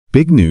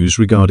Big news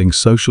regarding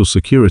Social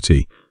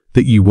Security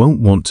that you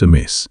won't want to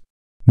miss.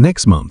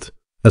 Next month,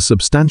 a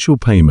substantial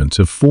payment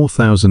of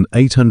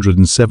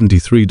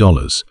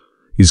 $4,873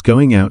 is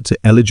going out to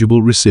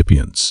eligible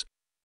recipients.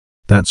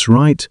 That's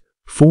right,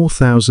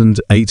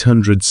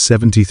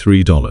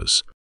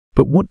 $4,873.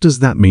 But what does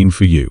that mean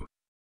for you?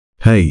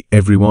 Hey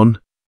everyone,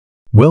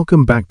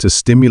 welcome back to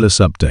Stimulus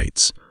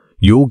Updates,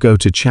 your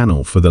go-to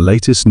channel for the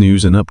latest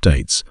news and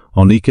updates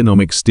on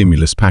economic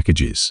stimulus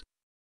packages.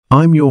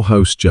 I'm your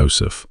host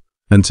Joseph,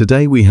 and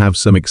today we have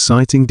some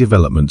exciting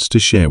developments to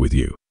share with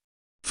you.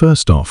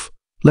 First off,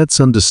 let's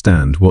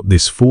understand what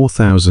this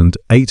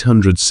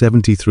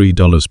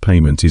 $4,873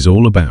 payment is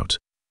all about.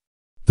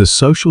 The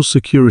Social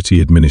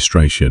Security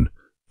Administration,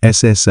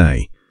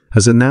 SSI,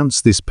 has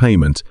announced this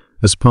payment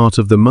as part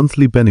of the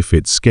monthly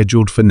benefits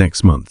scheduled for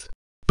next month.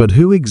 But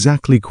who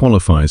exactly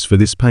qualifies for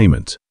this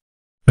payment?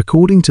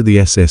 According to the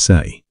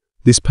SSA,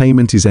 this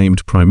payment is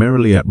aimed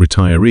primarily at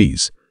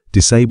retirees,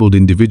 disabled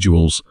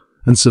individuals,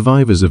 and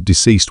survivors of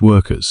deceased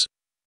workers.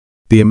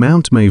 The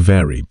amount may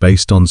vary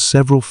based on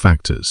several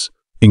factors,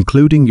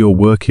 including your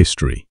work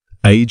history,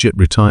 age at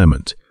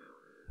retirement,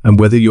 and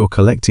whether you're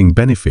collecting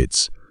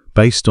benefits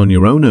based on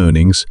your own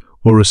earnings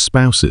or a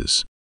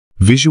spouse's.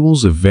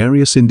 Visuals of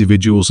various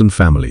individuals and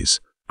families,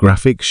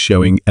 graphics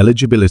showing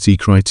eligibility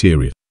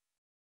criteria.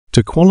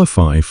 To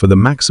qualify for the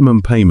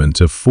maximum payment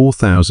of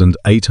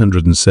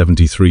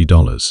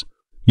 $4,873,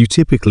 you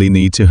typically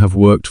need to have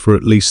worked for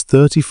at least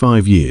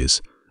 35 years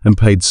and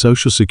paid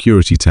Social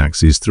Security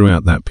taxes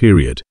throughout that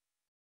period.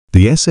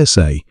 The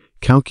SSA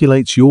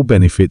calculates your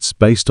benefits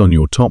based on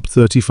your top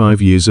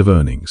 35 years of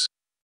earnings.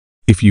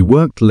 If you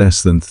worked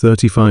less than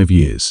 35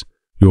 years,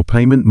 your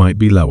payment might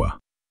be lower.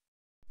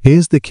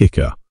 Here's the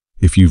kicker: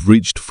 if you've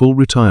reached full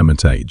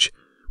retirement age,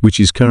 which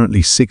is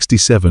currently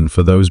 67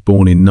 for those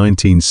born in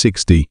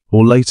 1960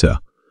 or later,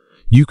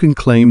 you can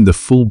claim the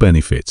full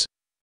benefit.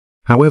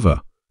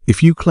 However,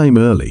 if you claim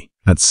early,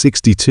 at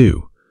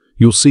 62,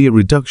 you'll see a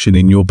reduction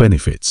in your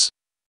benefits.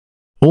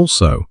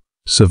 Also,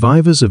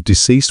 survivors of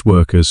deceased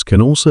workers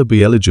can also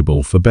be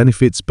eligible for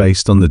benefits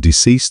based on the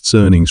deceased's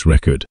earnings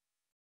record.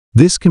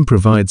 This can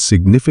provide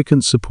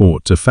significant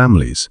support to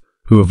families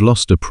who have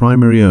lost a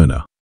primary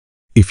earner.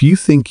 If you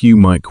think you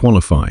might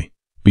qualify,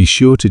 be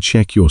sure to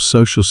check your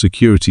Social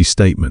Security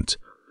statement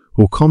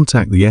or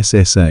contact the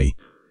SSA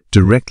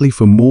directly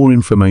for more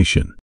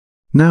information.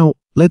 Now,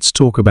 let's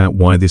talk about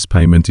why this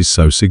payment is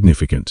so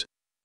significant.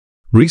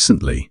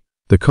 Recently,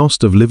 the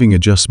cost of living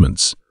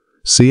adjustments,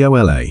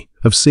 COLA,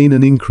 have seen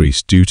an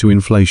increase due to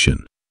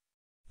inflation.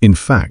 In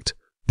fact,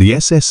 the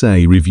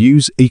SSA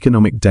reviews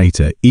economic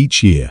data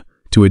each year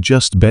to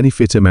adjust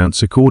benefit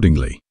amounts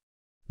accordingly.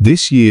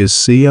 This year's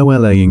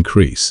COLA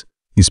increase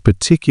is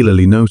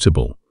particularly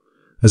notable,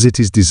 as it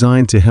is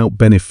designed to help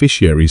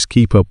beneficiaries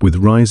keep up with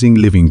rising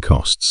living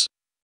costs.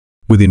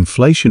 With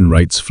inflation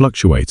rates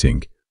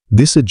fluctuating,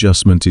 this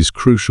adjustment is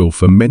crucial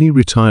for many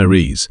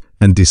retirees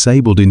and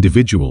disabled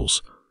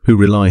individuals who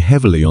rely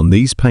heavily on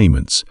these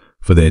payments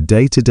for their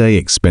day-to-day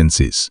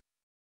expenses.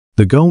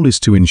 The goal is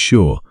to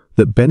ensure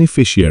that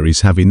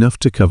beneficiaries have enough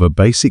to cover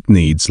basic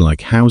needs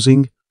like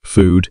housing,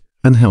 food,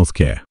 and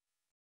healthcare.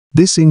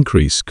 This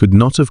increase could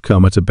not have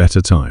come at a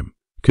better time,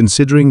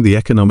 considering the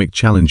economic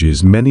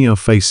challenges many are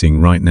facing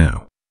right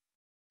now.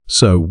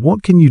 So,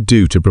 what can you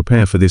do to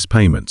prepare for this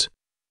payment?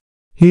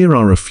 Here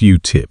are a few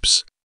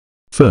tips.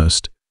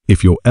 First,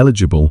 if you're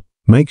eligible,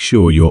 make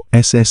sure your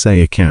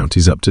SSA account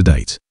is up to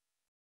date.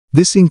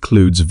 This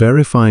includes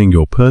verifying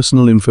your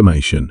personal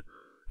information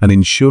and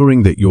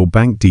ensuring that your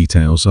bank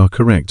details are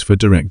correct for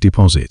direct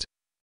deposit.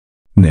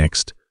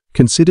 Next,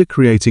 consider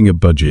creating a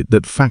budget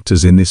that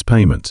factors in this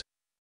payment.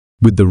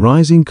 With the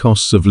rising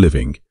costs of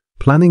living,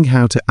 planning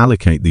how to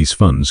allocate these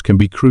funds can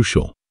be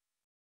crucial.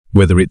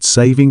 Whether it's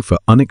saving for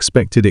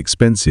unexpected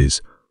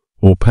expenses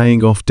or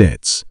paying off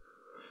debts,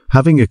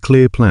 having a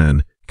clear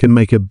plan can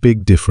make a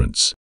big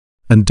difference.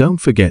 And don't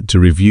forget to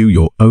review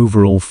your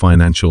overall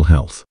financial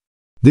health.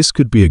 This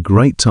could be a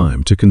great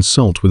time to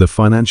consult with a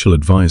financial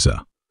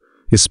advisor,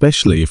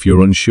 especially if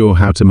you're unsure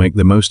how to make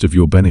the most of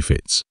your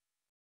benefits.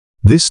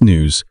 This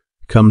news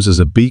comes as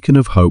a beacon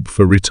of hope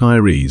for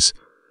retirees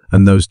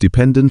and those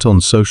dependent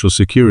on Social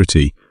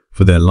Security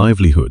for their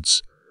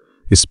livelihoods,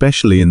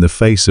 especially in the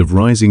face of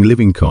rising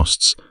living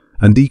costs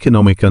and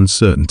economic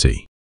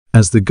uncertainty.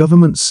 As the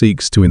government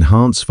seeks to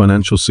enhance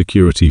financial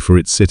security for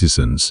its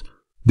citizens,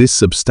 this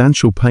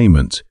substantial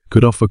payment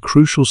could offer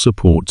crucial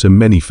support to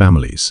many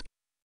families.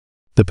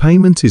 The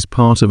payment is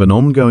part of an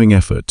ongoing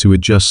effort to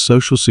adjust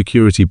Social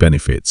Security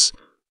benefits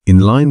in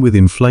line with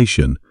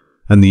inflation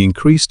and the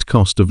increased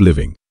cost of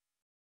living.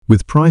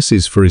 With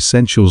prices for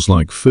essentials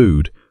like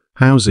food,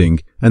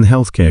 housing, and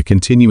healthcare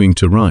continuing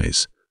to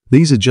rise,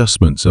 these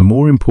adjustments are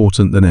more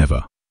important than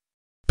ever.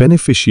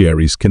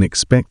 Beneficiaries can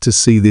expect to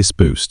see this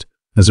boost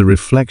as a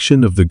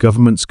reflection of the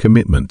government's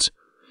commitment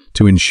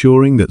to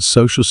ensuring that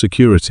Social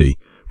Security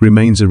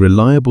remains a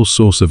reliable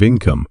source of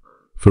income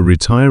for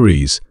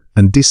retirees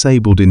and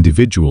disabled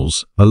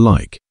individuals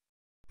alike.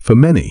 For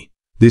many,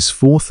 this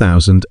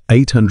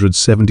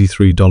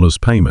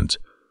 $4,873 payment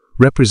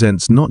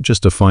represents not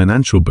just a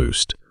financial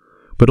boost,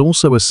 but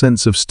also a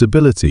sense of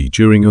stability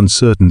during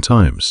uncertain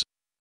times.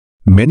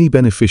 Many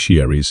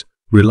beneficiaries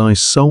rely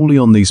solely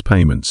on these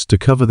payments to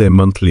cover their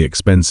monthly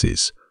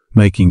expenses,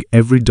 making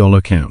every dollar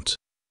count.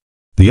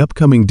 The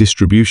upcoming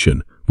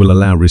distribution will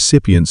allow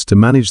recipients to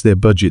manage their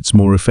budgets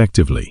more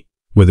effectively,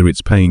 whether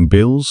it's paying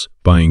bills,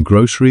 buying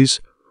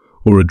groceries,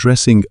 or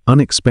addressing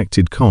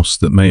unexpected costs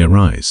that may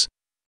arise.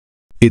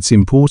 It's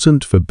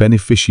important for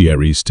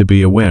beneficiaries to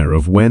be aware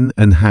of when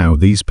and how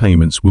these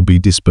payments will be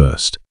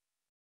disbursed.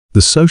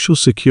 The Social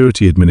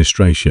Security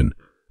Administration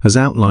has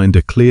outlined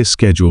a clear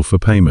schedule for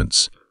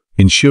payments,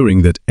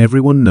 ensuring that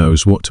everyone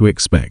knows what to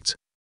expect.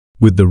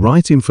 With the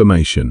right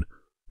information,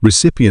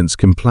 recipients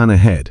can plan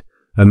ahead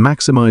and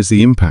maximize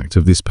the impact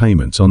of this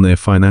payment on their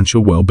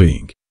financial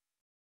well-being.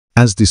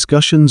 As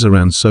discussions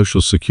around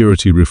Social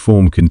Security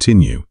reform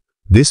continue,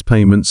 this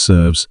payment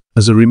serves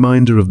as a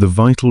reminder of the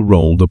vital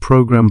role the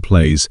program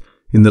plays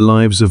in the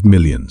lives of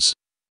millions.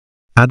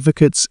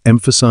 Advocates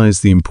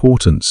emphasize the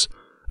importance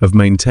of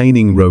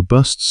maintaining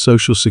robust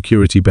Social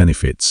Security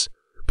benefits,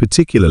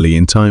 particularly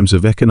in times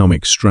of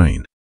economic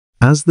strain.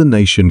 As the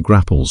nation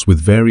grapples with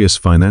various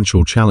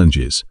financial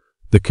challenges,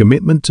 the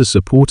commitment to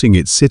supporting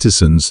its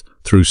citizens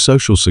through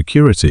Social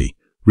Security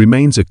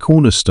remains a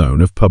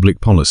cornerstone of public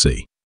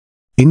policy.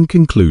 In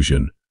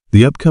conclusion,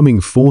 the upcoming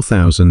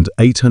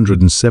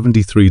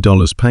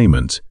 $4,873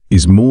 payment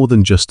is more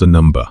than just a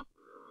number.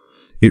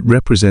 It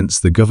represents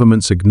the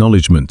government's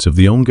acknowledgement of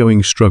the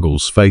ongoing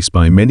struggles faced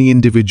by many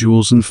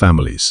individuals and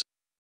families.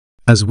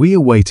 As we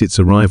await its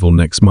arrival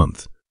next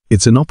month,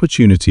 it's an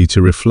opportunity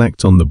to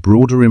reflect on the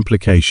broader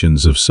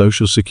implications of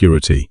Social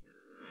Security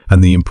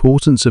and the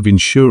importance of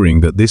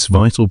ensuring that this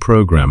vital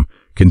program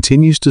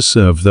continues to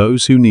serve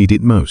those who need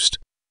it most.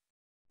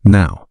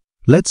 Now,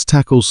 let's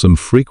tackle some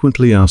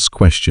frequently asked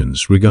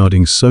questions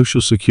regarding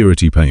Social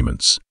Security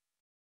payments.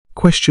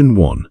 Question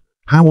 1.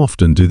 How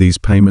often do these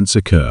payments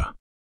occur?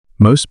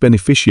 Most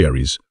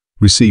beneficiaries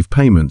receive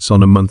payments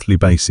on a monthly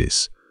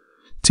basis,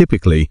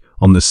 typically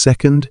on the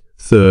second,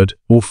 third,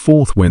 or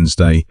fourth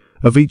Wednesday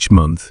of each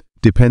month,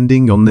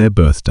 depending on their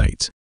birth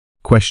date.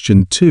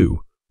 Question 2.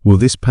 Will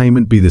this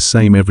payment be the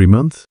same every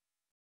month?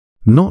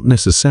 Not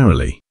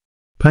necessarily.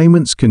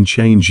 Payments can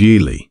change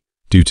yearly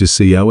due to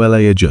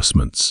COLA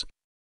adjustments.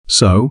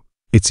 So,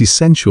 it's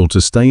essential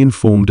to stay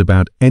informed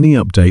about any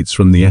updates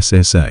from the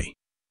SSA.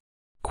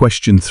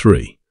 Question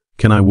 3.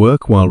 Can I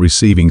work while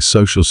receiving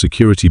Social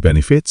Security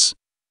benefits?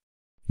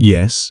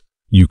 Yes,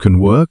 you can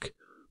work,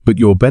 but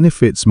your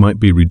benefits might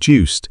be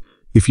reduced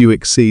if you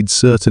exceed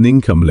certain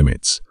income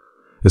limits,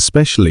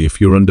 especially if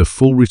you're under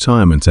full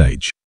retirement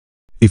age.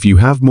 If you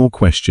have more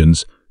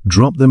questions,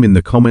 drop them in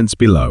the comments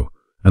below,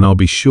 and I'll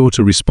be sure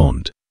to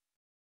respond.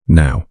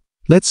 Now,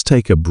 let's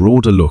take a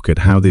broader look at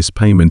how this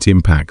payment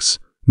impacts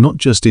not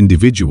just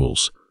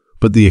individuals,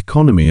 but the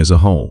economy as a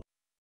whole.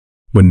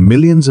 When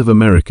millions of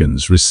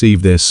Americans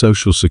receive their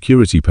Social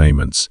Security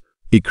payments,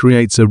 it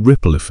creates a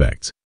ripple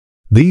effect.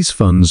 These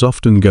funds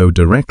often go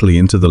directly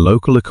into the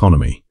local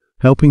economy,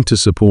 helping to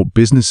support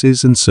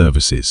businesses and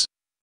services.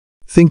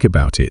 Think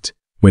about it.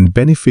 When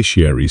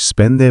beneficiaries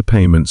spend their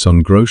payments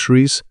on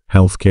groceries,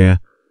 healthcare,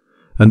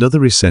 and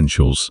other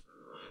essentials,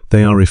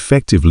 they are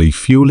effectively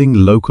fueling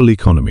local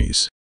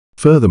economies.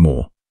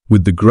 Furthermore,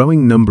 with the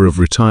growing number of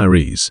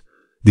retirees,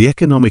 the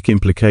economic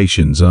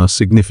implications are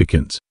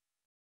significant.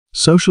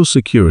 Social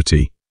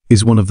Security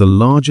is one of the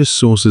largest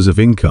sources of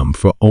income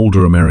for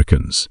older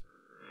Americans,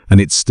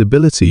 and its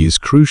stability is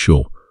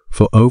crucial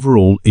for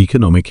overall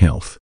economic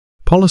health.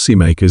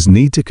 Policymakers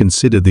need to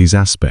consider these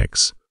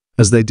aspects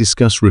as they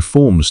discuss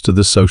reforms to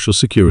the Social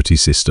Security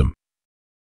system.